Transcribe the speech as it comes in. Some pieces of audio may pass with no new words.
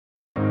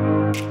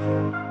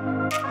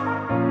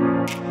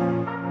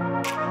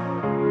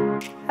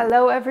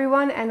Hello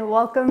everyone and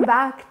welcome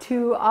back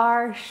to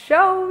our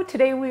show.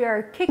 Today we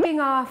are kicking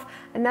off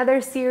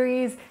another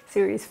series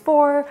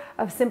 4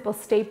 of Simple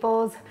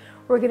Staples.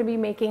 We're going to be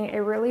making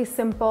a really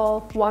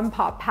simple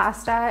one-pot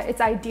pasta.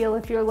 It's ideal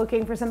if you're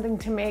looking for something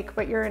to make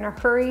but you're in a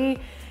hurry.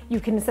 You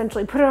can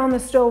essentially put it on the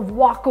stove,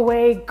 walk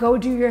away, go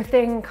do your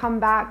thing, come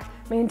back,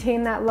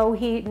 maintain that low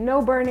heat,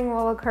 no burning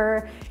will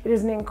occur. It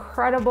is an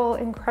incredible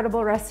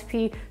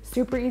recipe,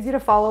 super easy to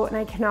follow, and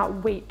I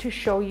cannot wait to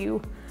show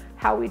you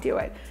how we do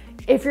it.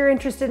 If you're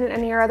interested in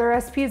any other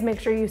recipes, make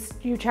sure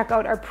you check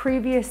out our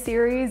previous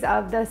series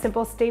of the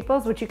Simple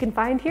Staples, which you can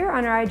find here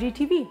on our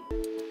IGTV.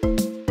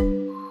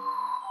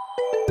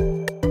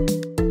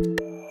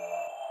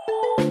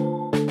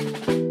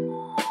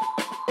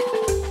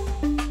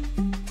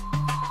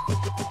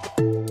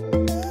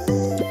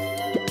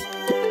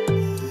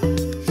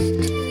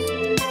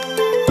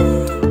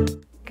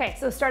 Okay,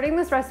 so starting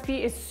this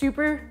recipe is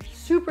super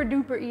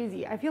duper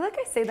easy. I feel like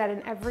I say that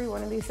in every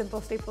one of these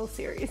Simple Staples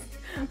series,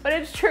 but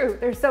it's true,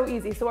 they're so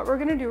easy. So what we're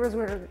gonna do is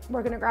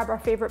we're gonna grab our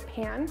favorite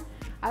pan.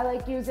 I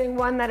like using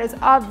one that is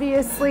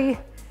obviously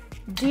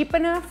deep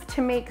enough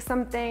to make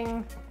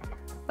something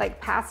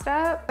like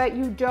pasta, but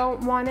you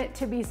don't want it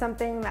to be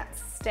something that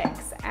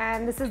sticks.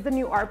 And this is the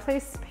new Our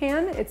Place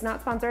pan. It's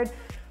not sponsored,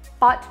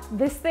 but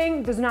this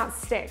thing does not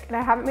stick. And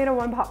I haven't made a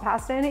one-pot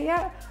pasta in it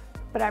yet,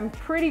 but I'm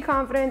pretty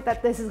confident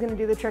that this is gonna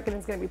do the trick and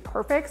it's gonna be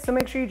perfect. So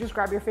make sure you just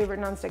grab your favorite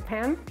nonstick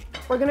pan.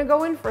 We're gonna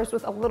go in first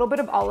with a little bit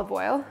of olive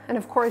oil. And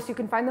of course you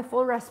can find the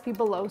full recipe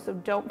below, so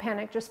don't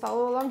panic, just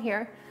follow along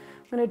here.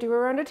 I'm gonna do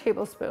around a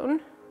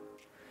tablespoon.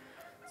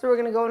 So we're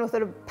gonna go in with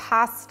a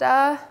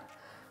pasta,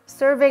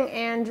 serving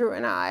Andrew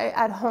and I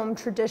at home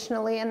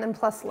traditionally, and then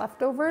plus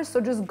leftovers. So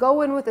just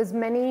go in with as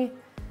many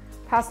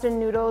pasta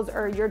noodles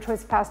or your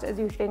choice of pasta as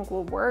you think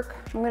will work.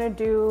 I'm gonna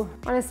do,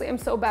 honestly, I'm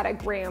so bad at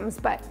grams,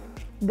 but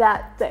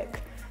that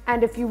thick.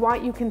 And if you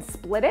want, you can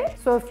split it.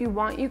 So if you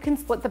want, you can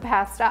split the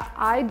pasta.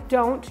 I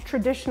don't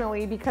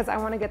traditionally because I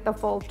want to get the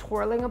full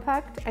twirling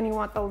effect and you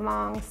want the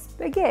long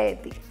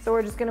spaghetti. So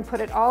we're just going to put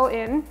it all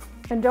in.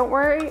 And don't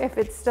worry if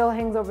it still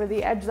hangs over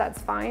the edge,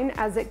 that's fine.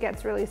 As it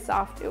gets really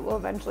soft, it will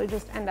eventually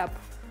just end up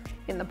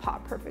in the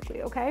pot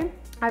perfectly, okay?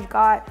 I've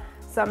got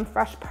some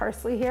fresh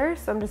parsley here,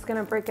 so I'm just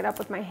going to break it up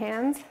with my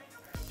hands.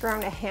 It's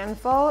around a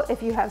handful.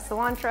 If you have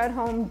cilantro at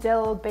home,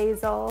 dill,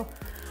 basil,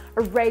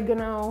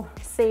 oregano,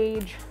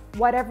 sage,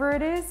 whatever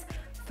it is,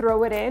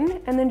 throw it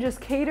in and then just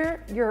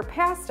cater your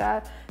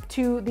pasta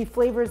to the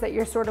flavors that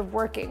you're sort of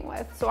working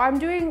with. So I'm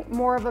doing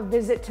more of a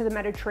visit to the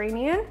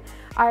Mediterranean.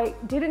 I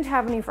didn't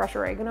have any fresh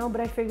oregano,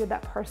 but I figured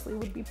that parsley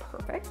would be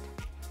perfect.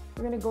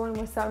 We're gonna go in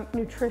with some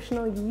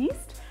nutritional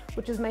yeast,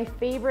 which is my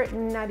favorite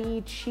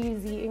nutty,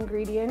 cheesy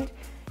ingredient.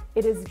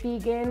 It is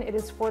vegan, it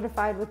is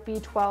fortified with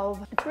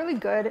B12. It's really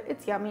good,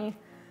 it's yummy.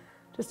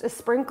 Just a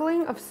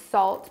sprinkling of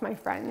salt, my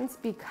friends,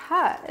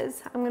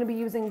 because I'm gonna be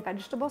using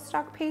vegetable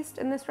stock paste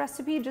in this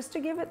recipe just to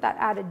give it that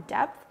added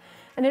depth.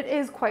 And it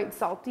is quite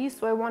salty,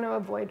 so I want to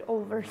avoid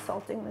over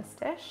salting this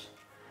dish.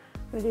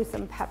 I'm gonna do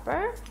some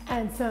pepper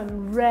and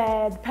some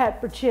red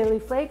pepper chili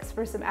flakes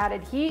for some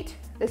added heat.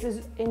 This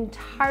is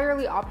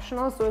entirely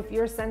optional, so if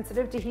you're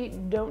sensitive to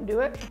heat, don't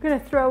do it. I'm gonna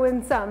throw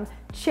in some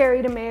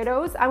cherry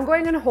tomatoes. I'm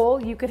going in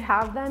whole. You could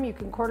have them, you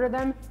can quarter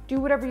them, do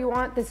whatever you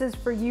want. This is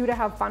for you to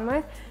have fun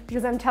with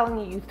because I'm telling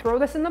you, you throw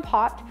this in the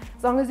pot.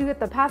 As long as you get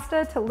the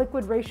pasta to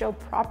liquid ratio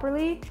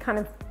properly, kind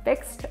of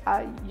fixed,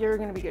 you're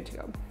gonna be good to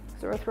go.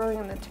 So we're throwing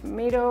in the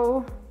tomato.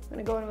 I'm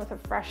gonna go in with a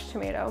fresh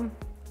tomato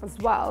as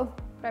well.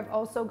 But I've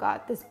also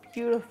got this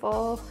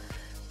beautiful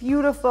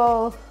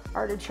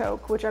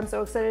artichoke, which I'm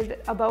so excited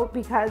about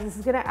because this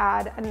is gonna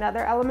add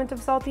another element of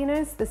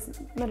saltiness.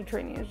 This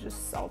Mediterranean is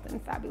just salt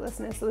and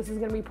fabulousness, so this is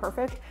gonna be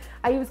perfect.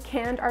 I use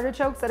canned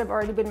artichokes that have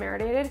already been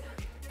marinated.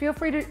 Feel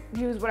free to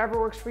use whatever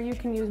works for you. You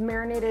can use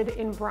marinated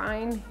in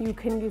brine. You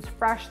can use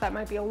fresh, that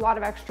might be a lot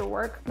of extra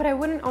work, but I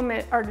wouldn't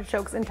omit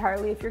artichokes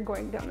entirely if you're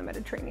going down the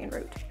Mediterranean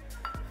route.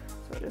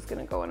 So we're just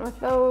gonna go in with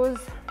those.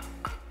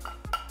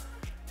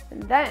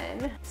 And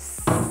then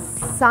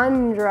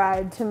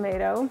sun-dried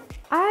tomato.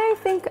 I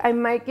think I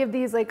might give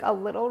these like a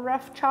little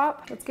rough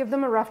chop. Let's give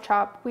them a rough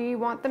chop. We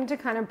want them to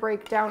kind of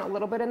break down a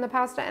little bit in the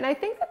pasta, and I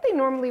think that they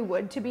normally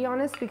would, to be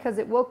honest, because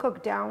it will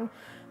cook down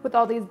with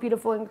all these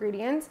beautiful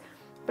ingredients,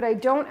 but I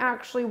don't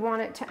actually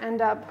want it to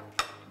end up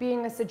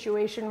being a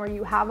situation where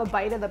you have a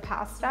bite of the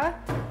pasta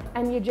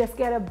and you just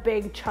get a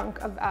big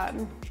chunk of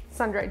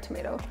sun-dried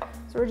tomato.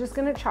 So we're just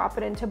gonna chop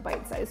it into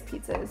bite-sized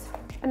pieces.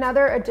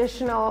 Another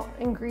additional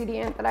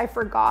ingredient that I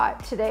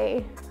forgot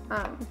today,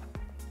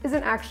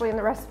 isn't actually in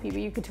the recipe, but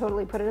you could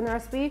totally put it in the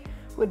recipe,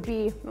 would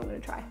be, I'm gonna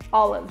try,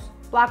 olives.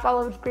 Black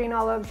olives, green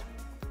olives,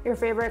 your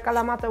favorite.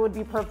 Kalamata would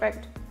be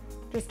perfect.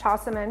 Just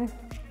toss them in.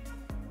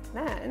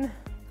 Then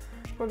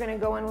we're gonna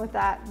go in with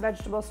that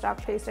vegetable stock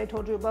paste I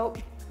told you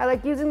about. I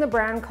like using the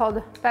brand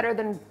called Better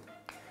Than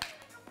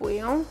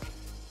Bouillon.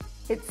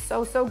 It's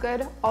so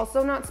good.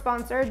 Also not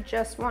sponsored,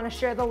 just wanna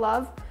share the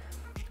love.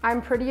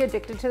 I'm pretty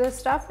addicted to this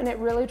stuff and it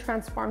really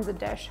transforms a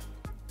dish.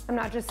 I'm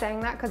not just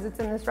saying that because it's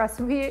in this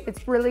recipe.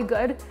 It's really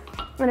good,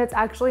 and it's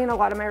actually in a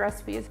lot of my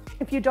recipes.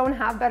 If you don't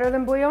have Better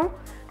Than Bouillon,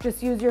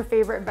 just use your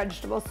favorite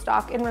vegetable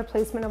stock in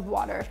replacement of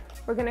water.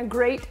 We're gonna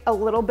grate a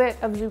little bit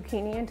of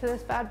zucchini into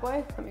this bad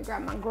boy. Let me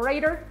grab my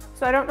grater.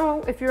 So I don't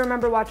know if you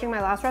remember watching my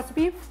last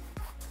recipe,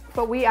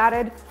 but we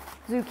added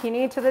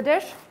zucchini to the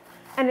dish,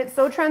 and it's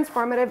so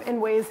transformative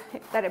in ways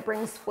that it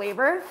brings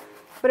flavor,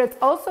 but it's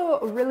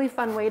also a really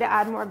fun way to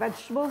add more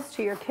vegetables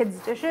to your kids'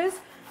 dishes.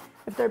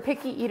 If they're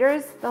picky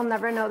eaters, they'll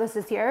never know this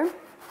is here.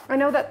 I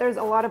know that there's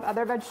a lot of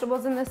other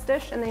vegetables in this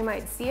dish and they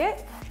might see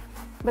it,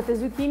 but the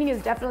zucchini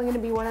is definitely gonna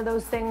be one of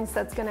those things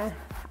that's gonna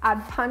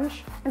add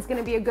punch. It's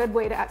gonna be a good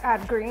way to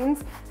add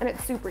greens, and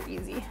it's super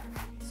easy.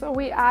 So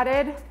we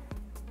added,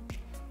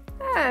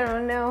 I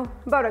don't know,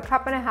 about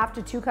 1.5 cups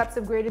to 2 cups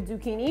of grated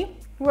zucchini.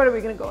 What are we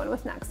gonna go in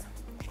with next?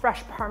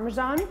 Fresh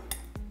Parmesan.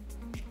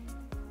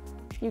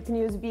 You can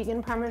use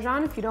vegan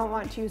Parmesan if you don't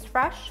want to use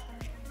fresh.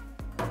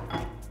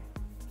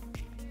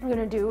 I'm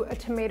gonna do a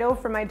tomato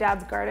from my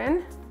dad's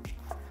garden.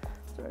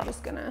 So we're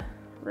just gonna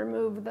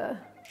remove the,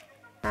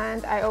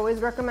 and I always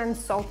recommend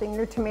salting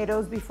your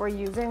tomatoes before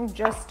using,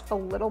 just a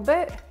little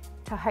bit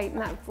to heighten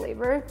that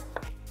flavor.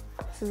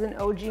 This is an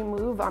OG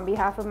move on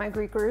behalf of my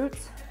Greek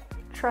roots.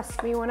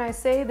 Trust me when I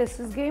say this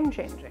is game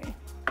changing.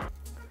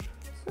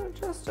 So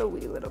just a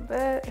wee little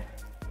bit.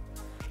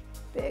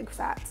 Big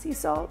fat sea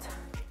salt.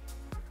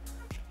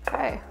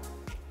 Okay.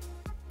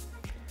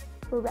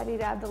 We're ready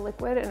to add the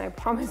liquid, and I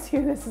promise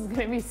you this is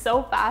gonna be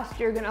so fast.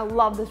 You're gonna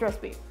love this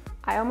recipe.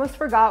 I almost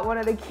forgot one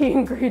of the key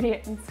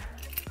ingredients.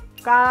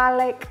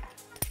 Garlic.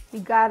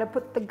 You gotta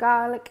put the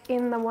garlic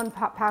in the one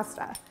pot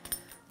pasta.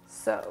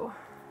 So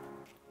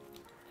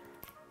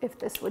if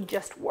this would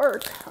just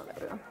work. Oh, there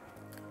we go.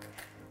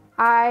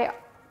 I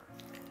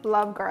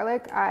love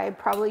garlic. I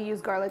probably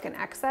use garlic in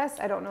excess.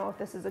 I don't know if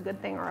this is a good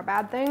thing or a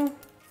bad thing.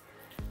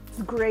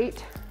 It's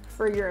great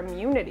for your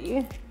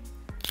immunity,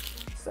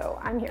 so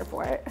I'm here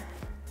for it.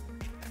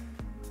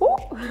 Ooh.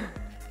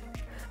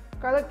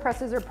 Garlic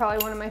presses are probably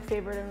one of my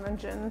favorite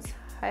inventions.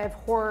 I have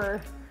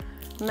horror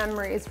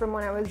memories from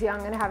when I was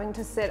young and having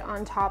to sit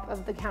on top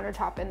of the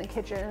countertop in the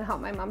kitchen and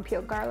help my mom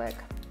peel garlic.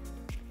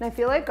 And I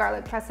feel like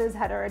garlic presses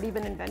had already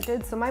been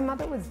invented, so my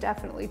mother was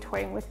definitely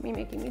toying with me,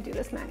 making me do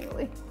this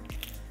manually.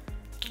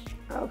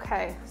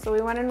 Okay, so we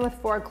went in with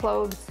 4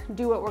 cloves.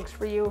 Do what works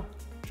for you.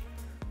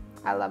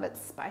 I love it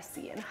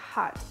spicy and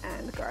hot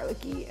and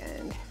garlicky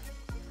and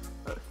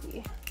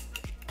earthy.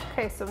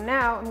 Okay, so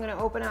now I'm gonna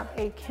open up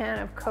a can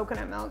of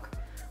coconut milk.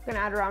 We're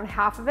gonna add around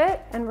half of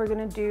it, and we're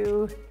gonna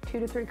do 2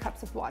 to 3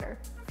 cups of water.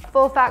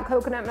 Full fat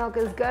coconut milk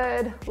is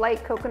good.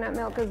 Light coconut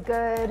milk is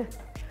good.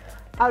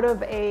 Out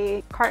of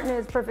a carton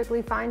is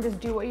perfectly fine. Just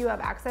do what you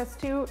have access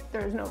to.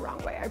 There's no wrong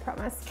way, I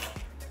promise.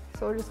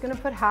 So we're just gonna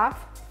put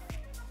half.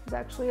 There's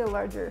actually a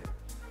larger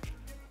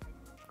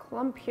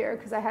clump here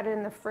because I had it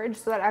in the fridge,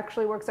 so that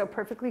actually works out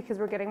perfectly because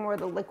we're getting more of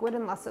the liquid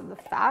and less of the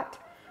fat.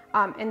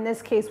 In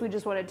this case, we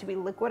just want it to be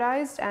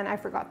liquidized, and I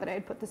forgot that I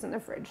had put this in the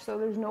fridge, so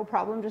there's no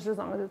problem just as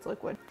long as it's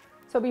liquid.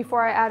 So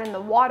before I add in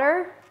the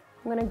water,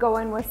 I'm gonna go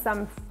in with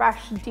some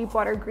fresh deep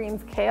water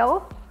greens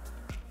kale.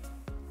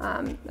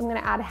 I'm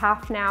gonna add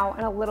half now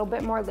and a little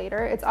bit more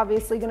later. It's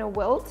obviously gonna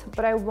wilt,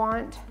 but I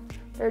want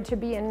there to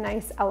be a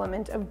nice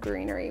element of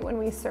greenery when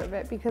we serve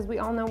it, because we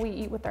all know we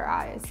eat with our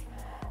eyes.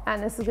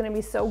 And this is gonna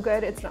be so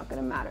good, it's not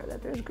gonna matter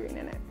that there's green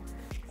in it.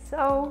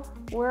 So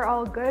we're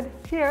all good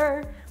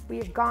here.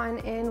 We've gone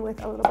in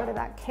with a little bit of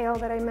that kale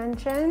that I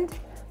mentioned.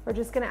 We're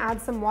just gonna add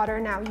some water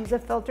now. Use a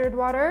filtered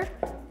water.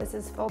 This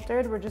is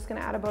filtered. We're just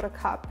gonna add about 1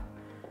 cup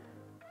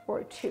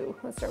or 2.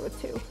 Let's start with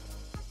 2.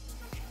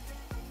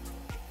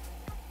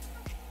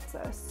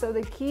 So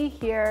the key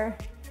here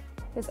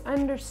is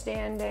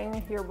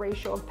understanding your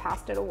ratio of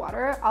pasta to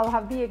water. I'll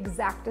have the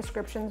exact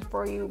descriptions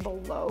for you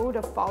below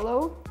to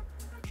follow.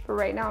 But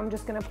right now I'm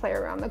just gonna play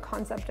around the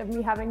concept of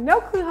me having no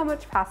clue how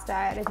much pasta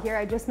I added here.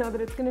 I just know that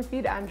it's gonna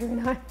feed Andrew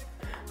and I.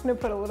 I'm gonna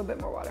put a little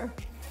bit more water.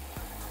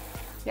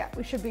 Yeah,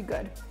 we should be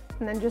good.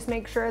 And then just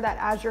make sure that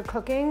as you're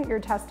cooking, you're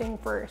testing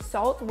for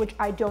salt, which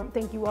I don't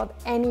think you will have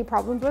any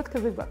problems with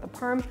because we've got the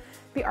parm,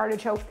 the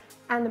artichoke,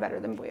 and the Better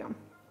Than Bouillon.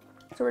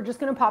 So we're just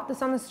gonna pop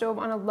this on the stove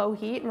on a low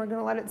heat, and we're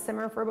gonna let it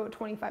simmer for about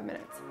 25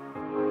 minutes.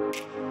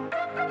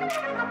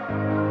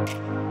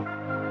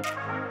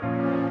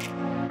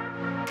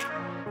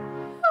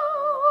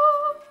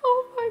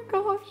 Oh my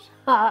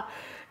gosh.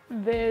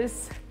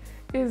 This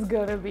is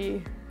gonna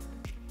be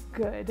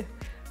good.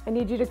 I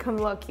need you to come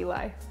look,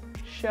 Eli.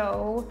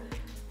 Show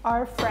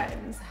our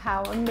friends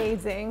how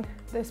amazing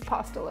this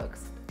pasta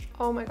looks.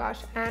 Oh my gosh,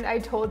 and I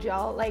told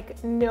y'all,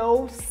 like,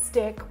 no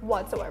stick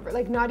whatsoever,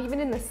 like not even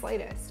in the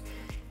slightest.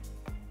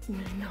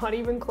 Not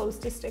even close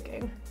to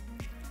sticking.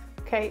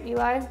 Okay,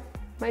 Eli,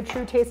 my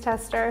true taste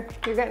tester,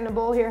 you're getting a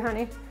bowl here,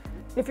 honey.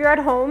 If you're at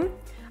home,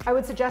 I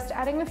would suggest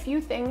adding a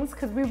few things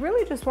because we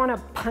really just want to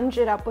punch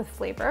it up with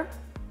flavor.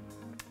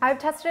 I've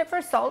tested it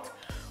for salt,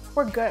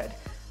 we're good,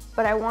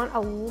 but I want a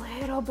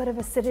little bit of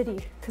acidity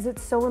because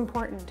it's so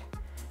important.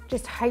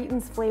 Just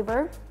heightens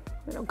flavor.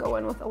 I'm gonna go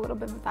in with a little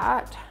bit of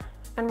that,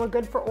 and we're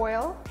good for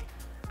oil.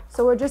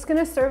 So we're just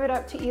gonna serve it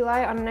up to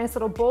Eli on a nice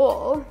little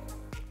bowl,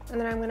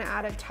 and then I'm gonna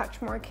add a touch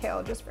more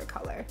kale just for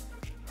color.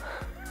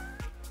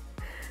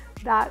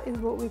 That is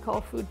what we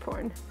call food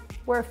porn.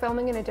 We're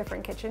filming in a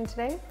different kitchen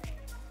today.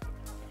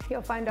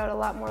 You'll find out a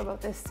lot more about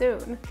this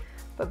soon,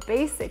 but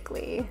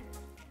basically,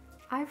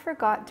 I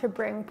forgot to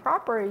bring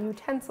proper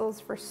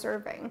utensils for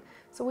serving.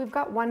 So we've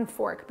got one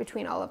fork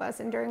between all of us,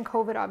 and during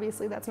COVID,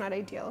 obviously that's not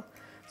ideal.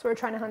 So we're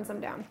trying to hunt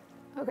some down.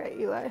 Okay,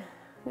 Eli, I'm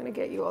gonna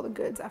get you all the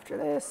goods after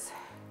this.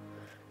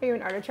 Are you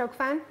an artichoke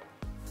fan?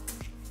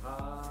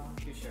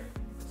 You sure?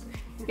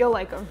 You'll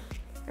like them,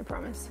 I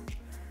promise.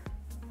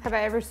 Have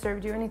I ever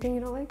served you anything you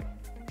don't like?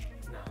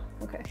 No.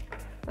 Okay,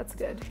 that's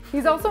good.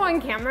 He's also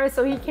on camera,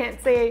 so he can't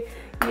say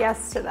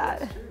yes to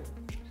that.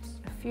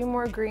 Just a few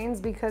more greens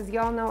because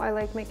y'all know I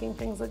like making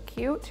things look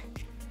cute.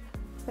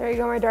 There you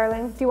go, my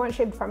darling. Do you want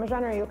shaved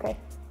Parmesan or are you okay?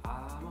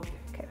 I'm okay.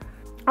 Okay.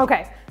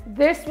 Okay,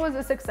 this was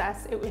a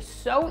success. It was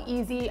so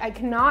easy. I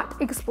cannot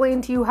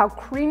explain to you how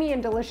creamy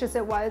and delicious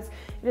it was.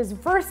 It is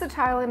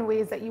versatile in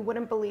ways that you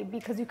wouldn't believe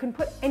because you can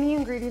put any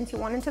ingredients you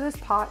want into this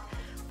pot,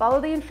 follow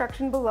the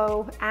instruction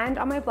below and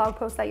on my blog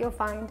post that you'll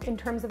find in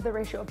terms of the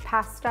ratio of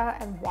pasta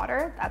and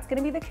water. That's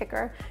gonna be the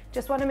kicker.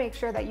 Just wanna make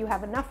sure that you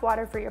have enough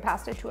water for your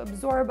pasta to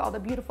absorb all the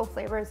beautiful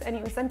flavors, and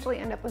you essentially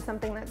end up with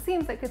something that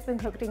seems like it's been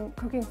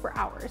cooking for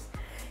hours.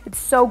 It's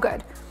so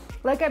good.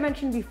 Like I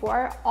mentioned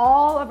before,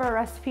 all of our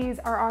recipes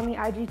are on the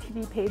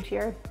IGTV page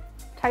here,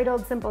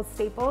 titled Simple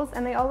Staples,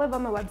 and they all live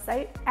on the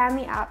website and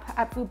the app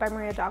at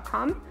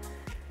foodbymaria.com.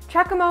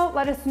 Check them out,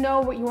 let us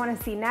know what you want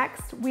to see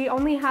next. We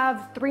only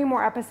have 3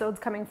 more episodes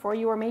coming for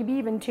you, or maybe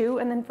even 2,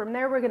 and then from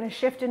there we're going to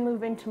shift and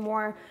move into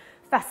more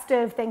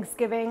festive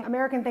Thanksgiving,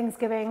 American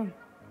Thanksgiving,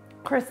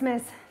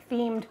 Christmas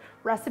themed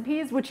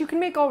recipes, which you can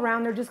make all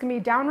around. They're just gonna be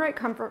downright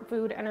comfort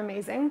food and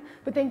amazing.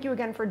 But thank you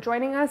again for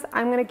joining us.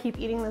 I'm gonna keep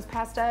eating this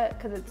pasta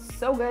because it's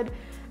so good,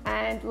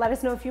 and let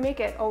us know if you make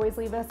it. Always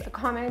leave us a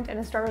comment and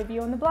a star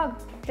review on the blog.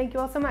 Thank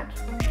you all so much.